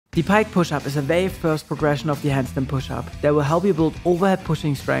The pike push-up is a very first progression of the handstand push-up that will help you build overhead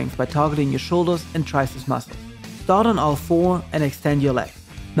pushing strength by targeting your shoulders and triceps muscles. Start on all four and extend your legs.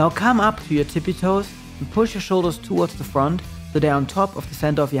 Now come up to your tippy toes and push your shoulders towards the front so they're on top of the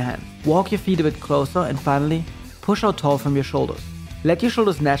center of your hand. Walk your feet a bit closer and finally, push out tall from your shoulders. Let your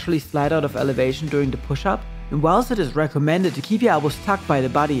shoulders naturally slide out of elevation during the push-up, and whilst it is recommended to keep your elbows tucked by the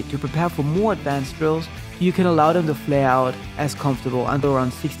body to prepare for more advanced drills, you can allow them to flare out as comfortable until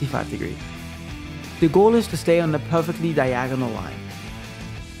around 65 degrees. The goal is to stay on a perfectly diagonal line.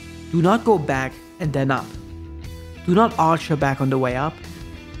 Do not go back and then up. Do not arch your back on the way up.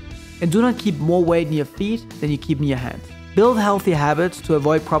 And do not keep more weight in your feet than you keep in your hands. Build healthy habits to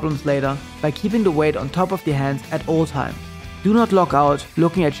avoid problems later by keeping the weight on top of the hands at all times. Do not lock out,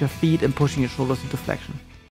 looking at your feet and pushing your shoulders into flexion.